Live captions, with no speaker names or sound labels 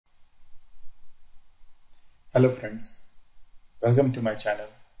Hello friends, welcome to my channel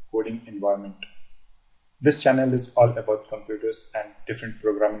Coding Environment. This channel is all about computers and different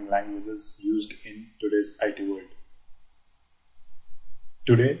programming languages used in today's IT world.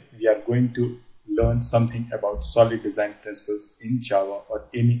 Today we are going to learn something about solid design principles in Java or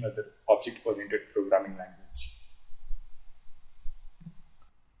any other object-oriented programming language.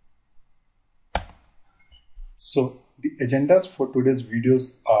 So the agendas for today's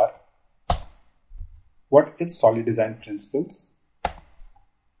videos are: what is solid design principles?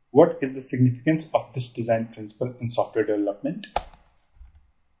 What is the significance of this design principle in software development?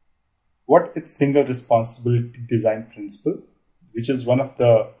 What is single responsibility design principle, which is one of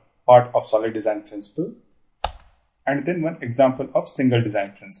the part of solid design principle, and then one example of single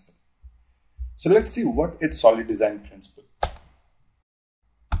design principle. So let's see what is solid design principle.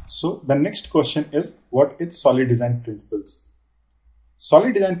 So the next question is, what is solid design principles?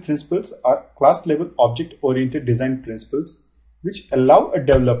 Solid design principles are class-level object-oriented design principles which allow a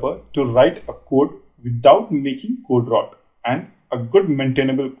developer to write a code without making code rot and a good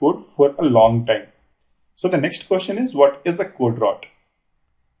maintainable code for a long time. So the next question is, what is a code rot?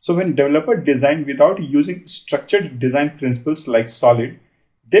 So when developer design without using structured design principles like solid,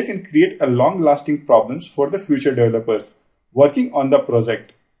 they can create a long-lasting problems for the future developers working on the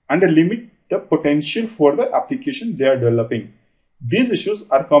project and limit the potential for the application they are developing. These issues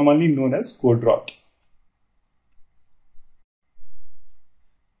are commonly known as code rot.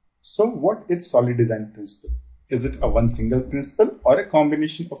 So what is solid design principle? Is it a one single principle or a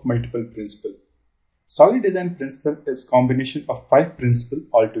combination of multiple principles? Solid design principle is combination of 5 principles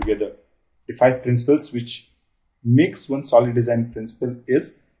altogether. The 5 principles which makes one solid design principle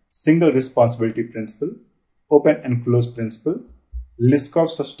is single responsibility principle, open and close principle, Liskov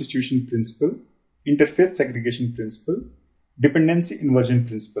substitution principle, interface segregation principle, dependency inversion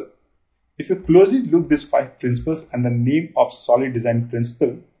principle. If you closely look these 5 principles and the name of solid design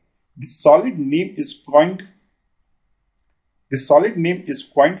principle, the solid name is coined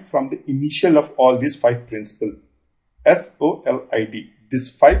from the initial of all these 5 principles, SOLID. These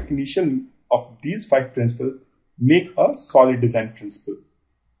 5 initial of these 5 principles make a solid design principle.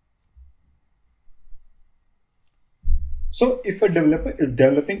 So if a developer is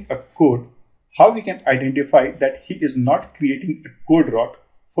developing a code, how we can identify that he is not creating a code rot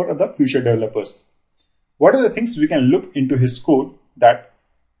for other future developers? What are the things we can look into his code that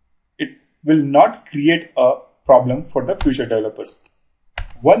it will not create a problem for the future developers?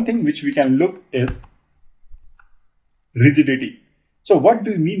 One thing which we can look is rigidity. So what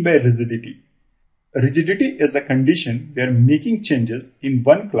do you mean by rigidity? Rigidity is a condition where making changes in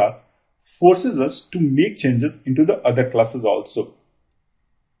one class forces us to make changes into the other classes also.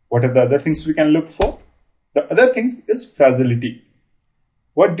 What are the other things we can look for? The other things is fragility.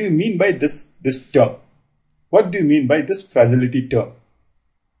 What do you mean by this term? What do you mean by this fragility term?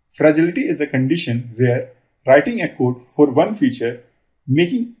 Fragility is a condition where writing a code for one feature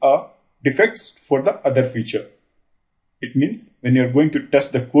making a defects for the other feature. It means when you are going to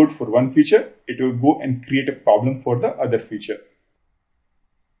test the code for one feature, it will go and create a problem for the other feature.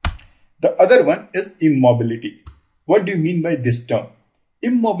 The other one is immobility. What do you mean by this term?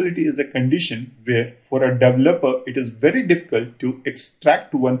 Immobility is a condition where for a developer it is very difficult to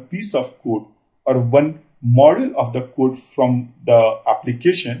extract one piece of code or one module of the code from the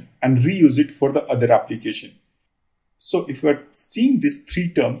application and reuse it for the other application. So if you are seeing these 3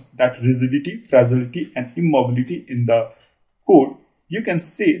 terms, that rigidity, fragility and immobility in the code, you can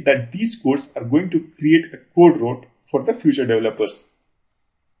say that these codes are going to create a code rot for the future developers.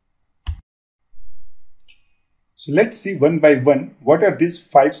 So let's see one by one what are these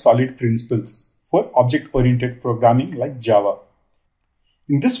 5 solid principles for object-oriented programming like Java.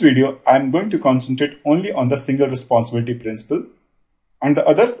 In this video, I am going to concentrate only on the single responsibility principle, and the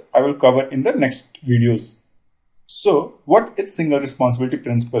others I will cover in the next videos. So what is single responsibility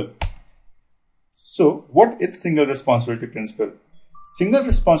principle? Single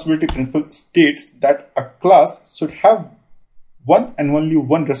responsibility principle states that a class should have one and only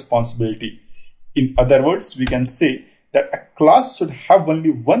one responsibility. In other words, we can say that a class should have only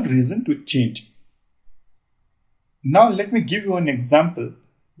one reason to change. Now let me give you an example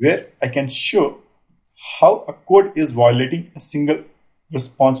where I can show how a code is violating a single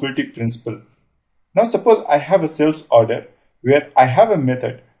responsibility principle. Now suppose I have a sales order where I have a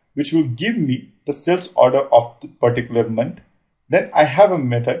method which will give me the sales order of the particular month. Then I have a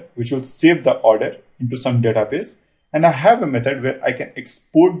method which will save the order into some database, and I have a method where I can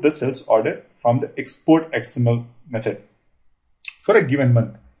export the sales order from the export XML method for a given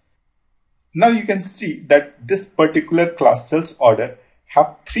month. Now you can see that this particular class sales order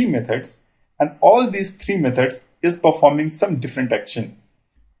have 3 methods, and all these three methods is performing some different action.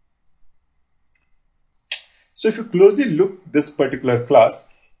 So if you closely look this particular class,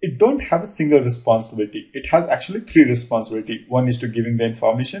 it don't have a single responsibility. It has actually three responsibility. One is to giving the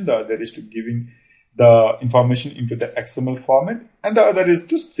information, the other is to giving the information into the XML format, and the other is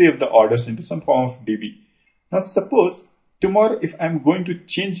to save the orders into some form of DB. Now suppose tomorrow if I'm going to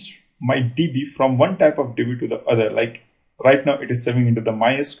change my DB from one type of DB to the other, like right now it is saving into the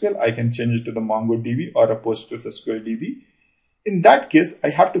MySQL, I can change it to the MongoDB or a PostgreSQL DB. In that case, I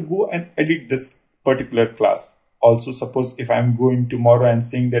have to go and edit this particular class. Also, suppose if I'm going tomorrow and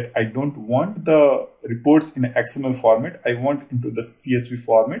saying that I don't want the reports in XML format, I want into the CSV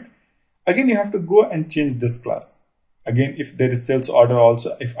format. Again, you have to go and change this class. Again, if there is sales order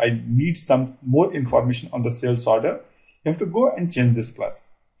also, if I need some more information on the sales order, you have to go and change this class.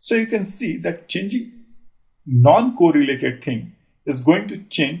 So you can see that changing non-correlated thing is going to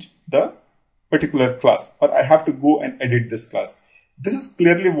change the particular class, or I have to go and edit this class. This is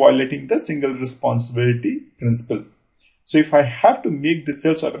clearly violating the single responsibility principle. So if I have to make the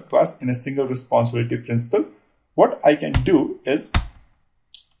sales order class in a single responsibility principle, what I can do is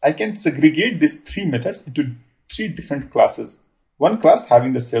I can segregate these three methods into three different classes. One class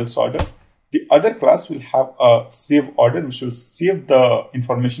having the sales order, the other class will have a save order which will save the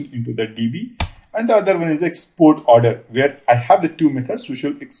information into the DB, and the other one is export order where I have the two methods which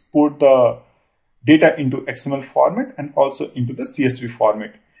will export the data into XML format and also into the CSV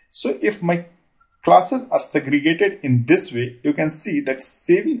format. So if my classes are segregated in this way, you can see that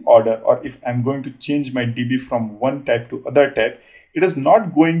saving order, or if I'm going to change my DB from one type to other type, it is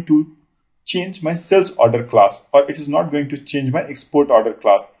not going to change my sales order class, or it is not going to change my export order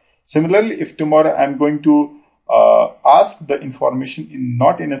class. Similarly, if tomorrow I'm going to ask the information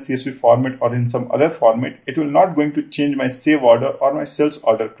not in a CSV format or in some other format, it will not going to change my save order or my sales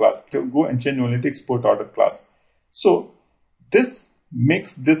order class. It will go and change only the export order class. So this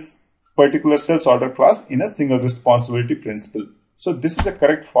makes this particular sales order class in a single responsibility principle. So this is the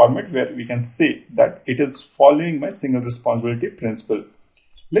correct format where we can say that it is following my single responsibility principle.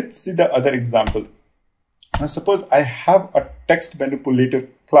 Let's see the other example. Now suppose I have a text manipulator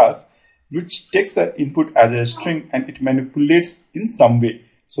class which takes the input as a string and it manipulates in some way.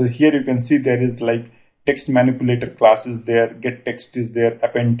 So here you can see there is like text manipulator class is there, get text is there,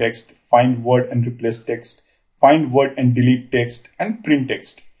 append text, find word and replace text, find word and delete text, and print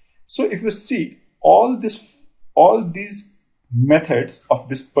text. So if you see all these methods of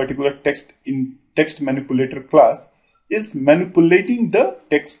this particular text in text manipulator class is manipulating the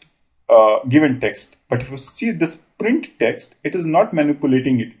text, given text. But if you see this print text, it is not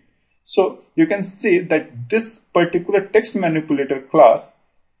manipulating it. So you can say that this particular text manipulator class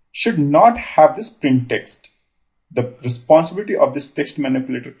should not have this print text. The responsibility of this text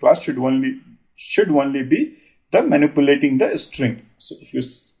manipulator class should only be the manipulating the string. So if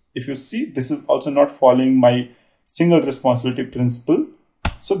you see, this is also not following my single responsibility principle.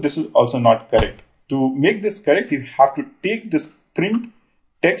 So this is also not correct. To make this correct, you have to take this print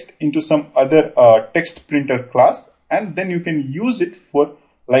text into some other text printer class, and then you can use it for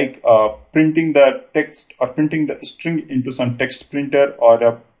like printing the text or printing the string into some text printer or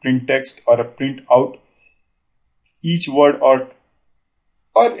a print text or a print out each word or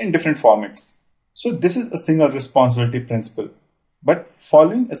in different formats. So this is a single responsibility principle. But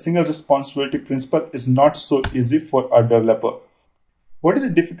following a single responsibility principle is not so easy for a developer. What is the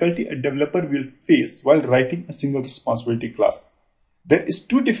difficulty a developer will face while writing a single responsibility class? There is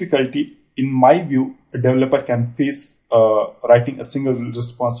two difficulty in my view a developer can face writing a single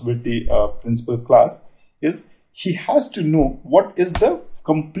responsibility principle class is he has to know what is the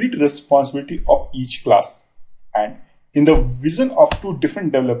complete responsibility of each class. And in the vision of two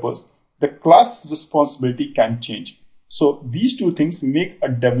different developers, the class responsibility can change. So these two things make a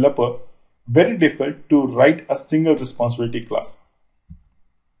developer very difficult to write a single responsibility class.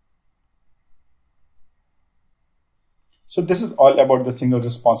 So this is all about the single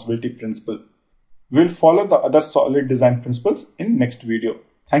responsibility principle. We'll follow the other solid design principles in next video.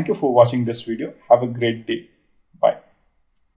 Thank you for watching this video. Have a great day.